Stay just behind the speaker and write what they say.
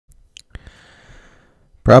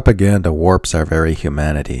Propaganda warps our very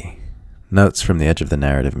humanity. Notes from the edge of the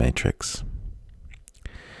narrative matrix.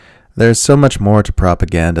 There is so much more to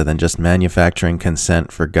propaganda than just manufacturing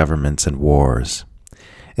consent for governments and wars.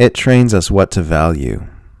 It trains us what to value,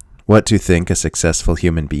 what to think a successful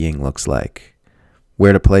human being looks like,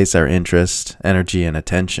 where to place our interest, energy, and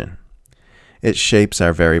attention. It shapes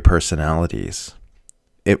our very personalities.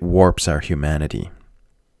 It warps our humanity.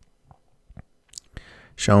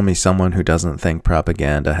 Show me someone who doesn't think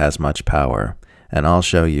propaganda has much power, and I'll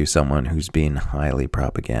show you someone who's been highly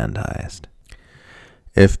propagandized.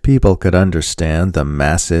 If people could understand the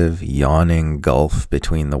massive, yawning gulf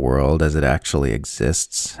between the world as it actually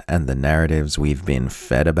exists and the narratives we've been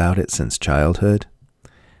fed about it since childhood,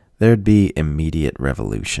 there'd be immediate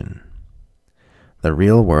revolution. The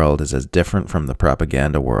real world is as different from the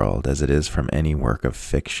propaganda world as it is from any work of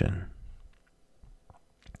fiction.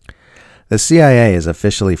 The CIA is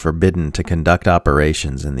officially forbidden to conduct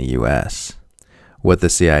operations in the U.S. What the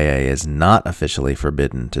CIA is not officially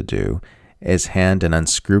forbidden to do is hand an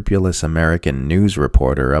unscrupulous American news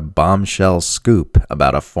reporter a bombshell scoop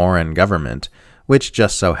about a foreign government which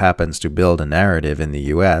just so happens to build a narrative in the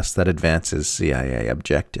U.S. that advances CIA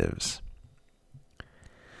objectives.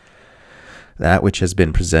 That which has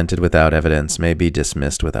been presented without evidence may be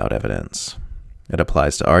dismissed without evidence. It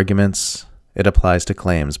applies to arguments. It applies to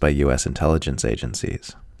claims by U.S. intelligence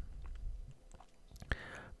agencies.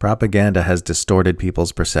 Propaganda has distorted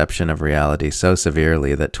people's perception of reality so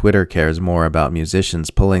severely that Twitter cares more about musicians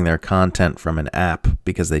pulling their content from an app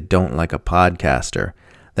because they don't like a podcaster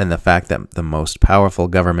than the fact that the most powerful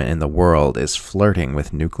government in the world is flirting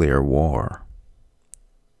with nuclear war.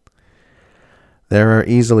 There are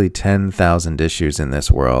easily 10,000 issues in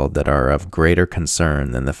this world that are of greater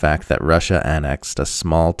concern than the fact that Russia annexed a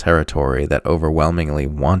small territory that overwhelmingly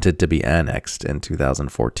wanted to be annexed in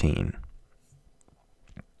 2014.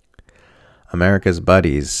 America's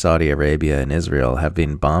buddies, Saudi Arabia and Israel, have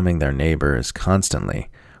been bombing their neighbors constantly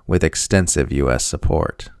with extensive U.S.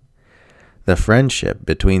 support. The friendship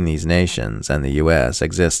between these nations and the U.S.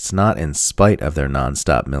 exists not in spite of their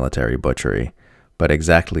nonstop military butchery, but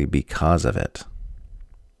exactly because of it.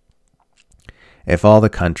 If all the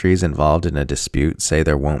countries involved in a dispute say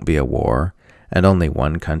there won't be a war, and only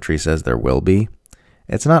one country says there will be,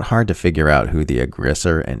 it's not hard to figure out who the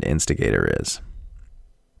aggressor and instigator is.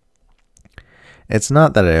 It's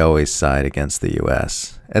not that I always side against the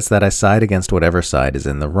U.S. It's that I side against whatever side is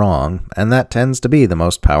in the wrong, and that tends to be the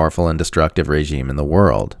most powerful and destructive regime in the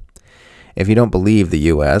world. If you don't believe the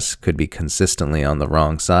U.S. could be consistently on the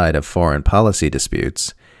wrong side of foreign policy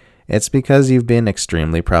disputes, it's because you've been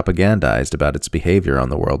extremely propagandized about its behavior on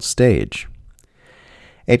the world stage.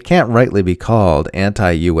 It can't rightly be called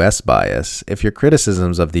anti-U.S. bias if your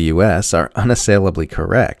criticisms of the U.S. are unassailably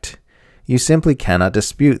correct. You simply cannot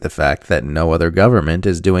dispute the fact that no other government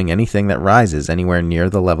is doing anything that rises anywhere near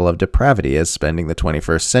the level of depravity as spending the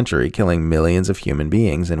 21st century killing millions of human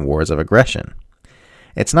beings in wars of aggression.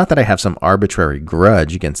 It's not that I have some arbitrary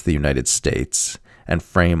grudge against the United States and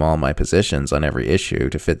frame all my positions on every issue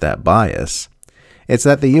to fit that bias. It's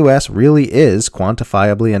that the U.S. really is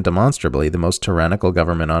quantifiably and demonstrably the most tyrannical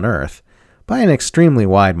government on earth, by an extremely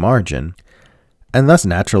wide margin, and thus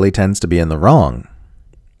naturally tends to be in the wrong.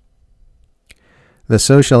 The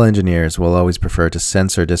social engineers will always prefer to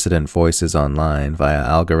censor dissident voices online via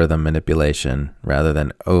algorithm manipulation rather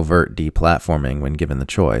than overt deplatforming when given the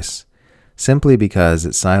choice, simply because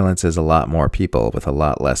it silences a lot more people with a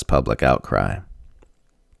lot less public outcry.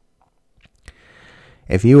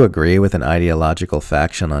 If you agree with an ideological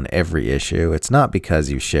faction on every issue, it's not because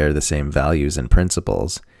you share the same values and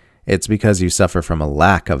principles. It's because you suffer from a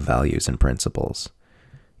lack of values and principles.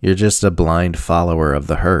 You're just a blind follower of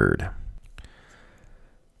the herd.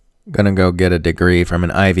 Gonna go get a degree from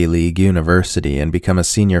an Ivy League university and become a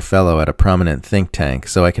senior fellow at a prominent think tank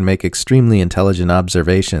so I can make extremely intelligent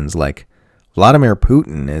observations like Vladimir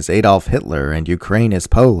Putin is Adolf Hitler and Ukraine is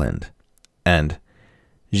Poland, and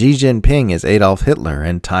Xi Jinping is Adolf Hitler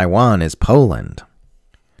and Taiwan is Poland.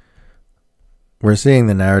 We're seeing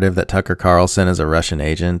the narrative that Tucker Carlson is a Russian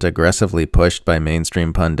agent aggressively pushed by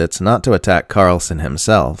mainstream pundits not to attack Carlson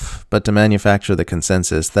himself, but to manufacture the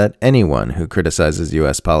consensus that anyone who criticizes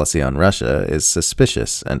U.S. policy on Russia is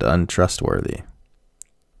suspicious and untrustworthy.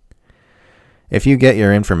 If you get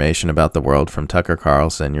your information about the world from Tucker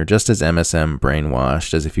Carlson, you're just as MSM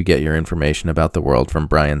brainwashed as if you get your information about the world from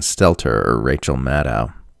Brian Stelter or Rachel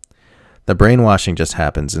Maddow. The brainwashing just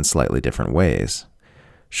happens in slightly different ways.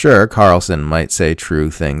 Sure, Carlson might say true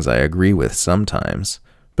things I agree with sometimes,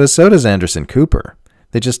 but so does Anderson Cooper.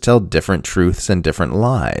 They just tell different truths and different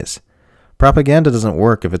lies. Propaganda doesn't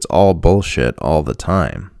work if it's all bullshit all the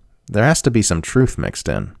time. There has to be some truth mixed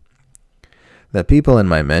in. The people in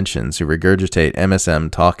my mentions who regurgitate MSM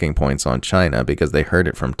talking points on China because they heard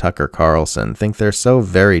it from Tucker Carlson think they're so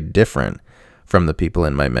very different from the people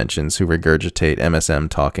in my mentions who regurgitate MSM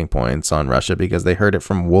talking points on Russia because they heard it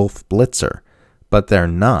from Wolf Blitzer. But they're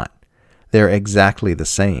not. They're exactly the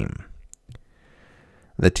same.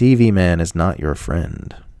 The TV man is not your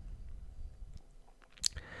friend.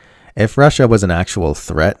 If Russia was an actual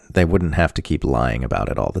threat, they wouldn't have to keep lying about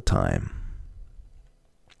it all the time.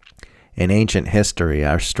 In ancient history,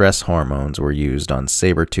 our stress hormones were used on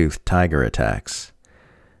saber-toothed tiger attacks.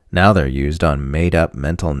 Now they're used on made-up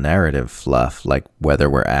mental narrative fluff like whether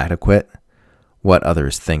we're adequate, what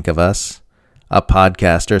others think of us, a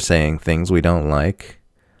podcaster saying things we don't like,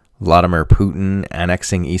 Vladimir Putin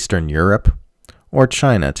annexing Eastern Europe, or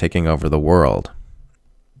China taking over the world.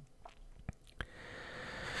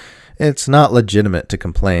 It's not legitimate to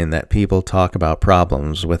complain that people talk about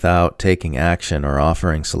problems without taking action or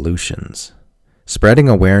offering solutions. Spreading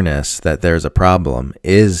awareness that there's a problem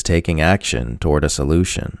is taking action toward a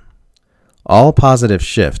solution. All positive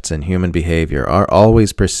shifts in human behavior are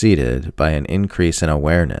always preceded by an increase in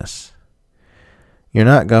awareness. You're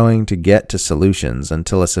not going to get to solutions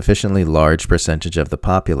until a sufficiently large percentage of the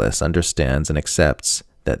populace understands and accepts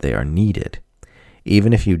that they are needed.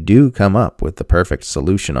 Even if you do come up with the perfect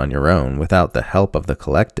solution on your own without the help of the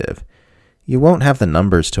collective, you won't have the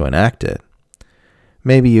numbers to enact it.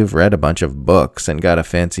 Maybe you've read a bunch of books and got a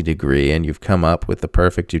fancy degree and you've come up with the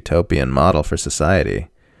perfect utopian model for society.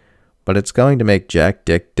 But it's going to make jack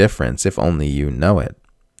dick difference if only you know it.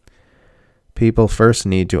 People first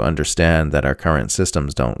need to understand that our current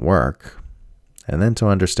systems don't work, and then to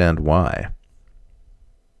understand why.